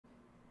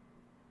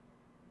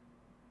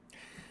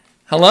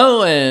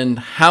Hello, and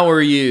how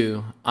are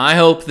you? I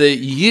hope that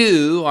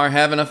you are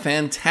having a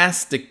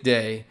fantastic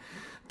day.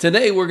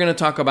 Today we're going to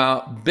talk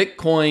about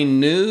Bitcoin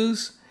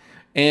news,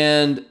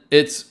 and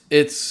it's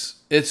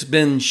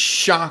been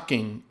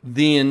shocking.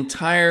 The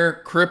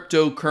entire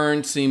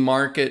cryptocurrency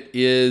market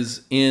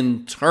is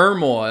in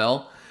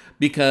turmoil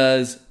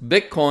because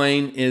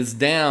Bitcoin is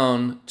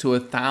down to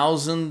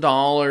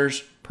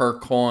 $1,000 per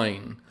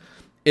coin.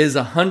 Is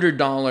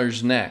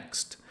 $100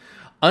 next?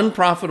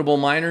 Unprofitable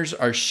miners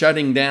are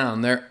shutting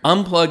down. They're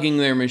unplugging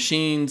their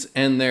machines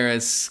and they're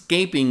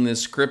escaping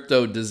this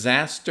crypto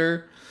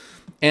disaster.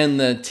 And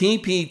the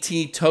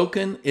TPT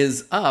token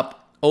is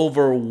up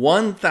over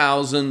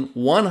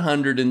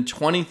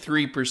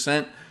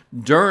 1,123%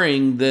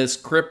 during this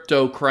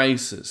crypto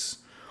crisis.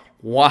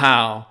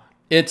 Wow.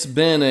 It's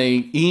been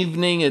an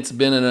evening. It's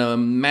been a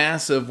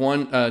massive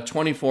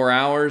 24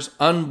 hours.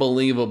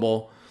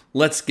 Unbelievable.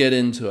 Let's get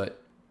into it.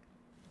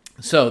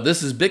 So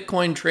this is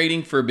Bitcoin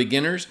trading for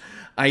beginners.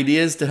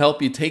 Ideas to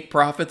help you take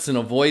profits and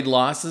avoid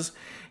losses.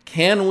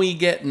 Can we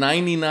get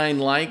 99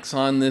 likes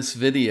on this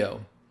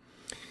video?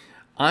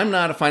 I'm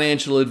not a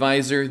financial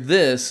advisor.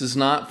 This is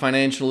not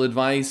financial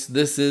advice.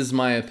 This is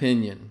my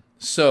opinion.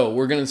 So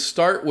we're going to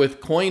start with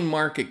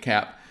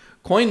CoinMarketCap.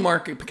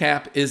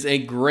 CoinMarketCap is a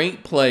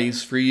great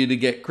place for you to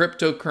get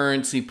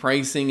cryptocurrency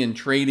pricing and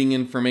trading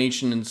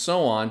information and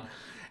so on.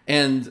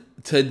 And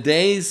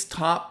today's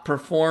top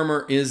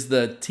performer is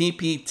the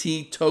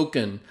TPT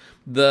token,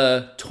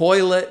 the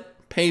toilet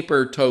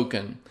paper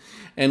token.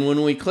 And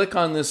when we click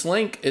on this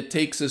link, it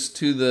takes us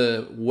to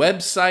the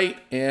website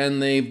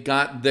and they've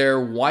got their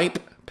white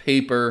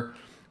paper.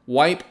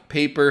 White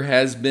paper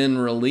has been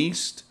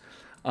released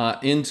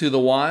into the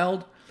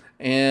wild.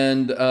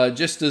 And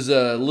just as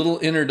a little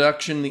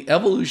introduction, the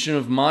evolution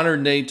of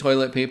modern day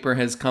toilet paper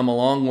has come a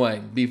long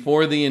way.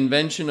 Before the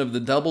invention of the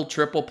double,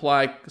 triple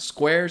ply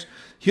squares,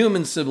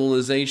 human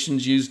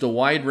civilizations used a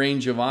wide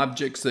range of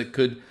objects that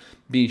could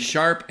be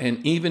sharp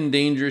and even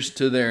dangerous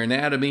to their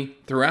anatomy.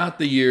 Throughout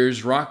the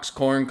years, rocks,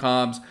 corn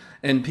cobs,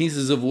 and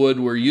pieces of wood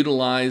were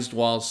utilized,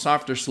 while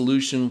softer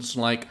solutions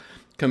like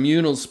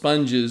communal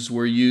sponges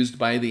were used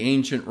by the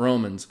ancient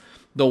Romans.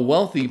 The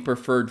wealthy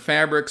preferred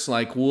fabrics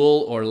like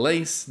wool or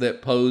lace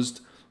that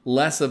posed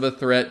less of a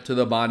threat to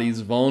the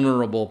body's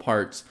vulnerable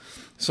parts.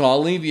 So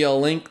I'll leave you a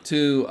link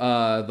to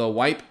the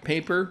white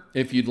paper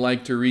if you'd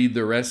like to read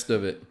the rest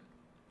of it.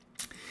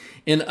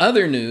 In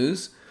other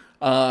news,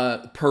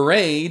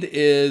 Parade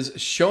is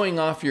showing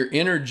off your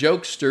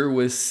Inner-Jokester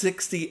with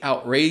 60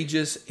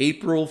 outrageous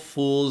April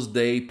Fool's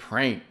Day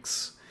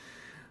pranks.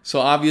 So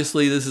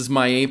obviously this is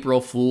my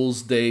April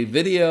Fool's Day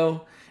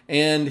video.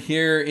 And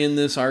here in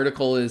this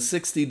article is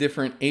 60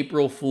 different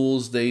April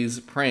Fool's Days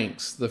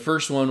pranks. The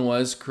first one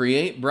was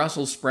create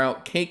Brussels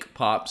sprout cake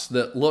pops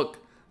that look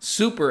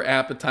super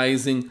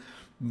appetizing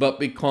but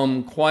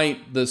become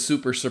quite the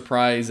super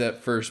surprise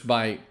at first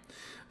bite.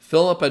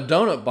 Fill up a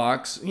donut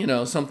box, you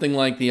know, something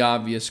like the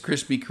obvious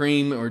Krispy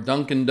Kreme or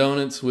Dunkin'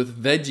 Donuts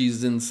with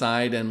veggies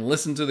inside, and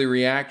listen to the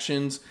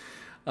reactions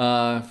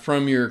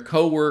from your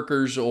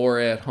coworkers or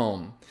at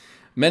home.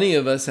 Many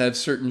of us have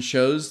certain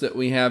shows that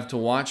we have to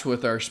watch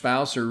with our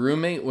spouse or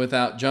roommate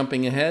without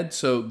jumping ahead,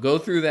 so go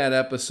through that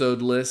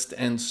episode list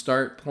and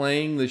start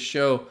playing the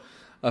show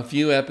a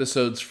few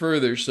episodes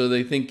further so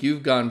they think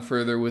you've gone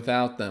further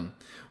without them.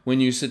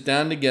 When you sit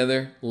down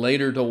together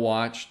later to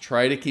watch,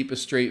 try to keep a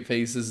straight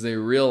face as they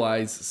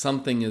realize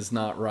something is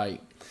not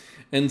right.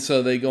 And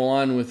so they go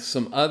on with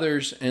some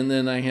others, and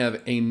then I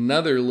have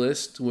another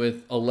list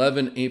with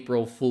 11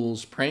 April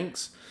Fool's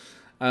pranks.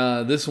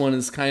 This one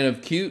is kind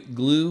of cute.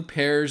 Glue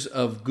pairs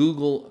of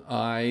Google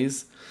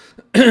eyes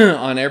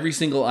on every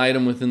single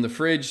item within the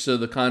fridge so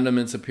the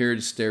condiments appear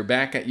to stare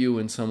back at you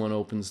when someone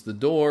opens the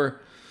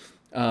door.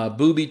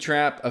 Booby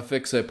trap,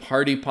 affix a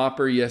party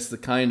popper, yes, the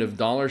kind of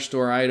dollar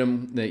store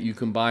item that you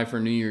can buy for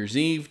New Year's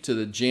Eve, to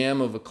the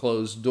jamb of a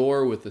closed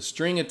door with a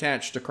string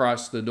attached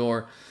across the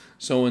door.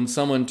 So when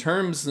someone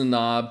turns the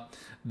knob,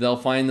 they'll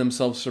find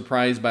themselves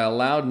surprised by a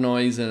loud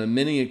noise and a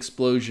mini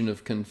explosion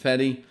of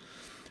confetti.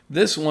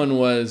 This one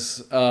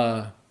was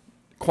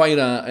quite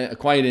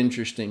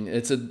interesting.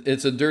 It's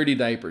a dirty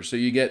diaper. So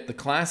you get the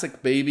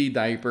classic baby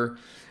diaper,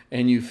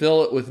 and you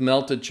fill it with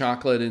melted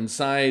chocolate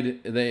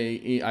inside.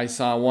 I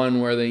saw one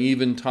where they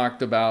even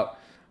talked about,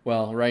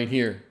 well, right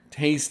here,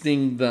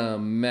 tasting the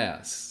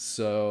mess.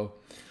 So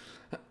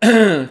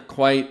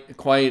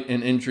quite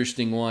an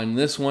interesting one.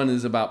 This one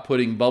is about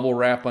putting bubble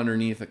wrap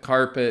underneath a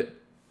carpet,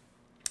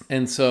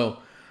 and so.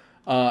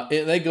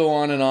 They go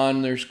on and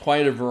on. There's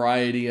quite a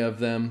variety of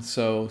them.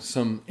 So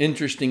some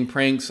interesting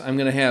pranks. I'm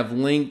going to have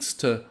links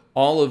to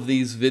all of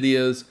these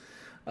videos,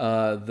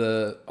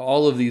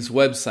 all of these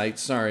websites,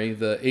 sorry,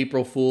 the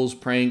April Fool's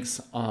pranks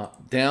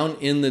down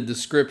in the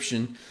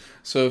description.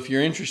 So if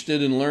you're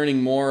interested in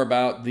learning more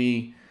about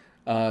the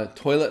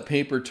toilet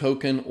paper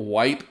token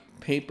white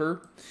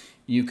paper,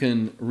 you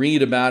can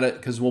read about it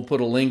because we'll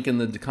put a link in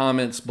the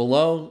comments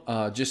below.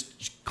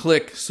 Just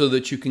click so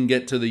that you can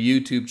get to the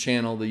YouTube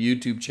channel. The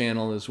YouTube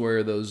channel is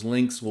where those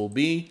links will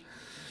be.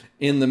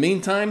 In the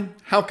meantime,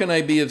 how can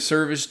I be of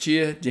service to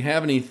you? Do you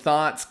have any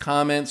thoughts,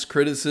 comments,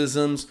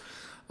 criticisms?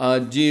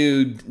 Do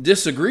you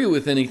disagree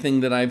with anything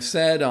that I've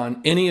said on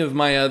any of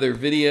my other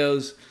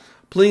videos?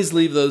 Please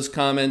leave those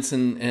comments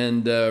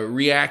and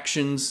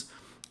reactions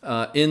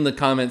in the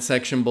comment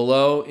section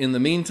below. In the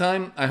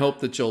meantime, I hope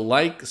that you'll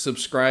like,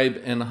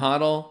 subscribe, and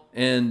hodl.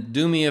 And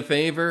do me a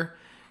favor,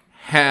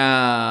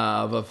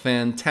 have a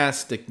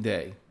fantastic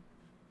day.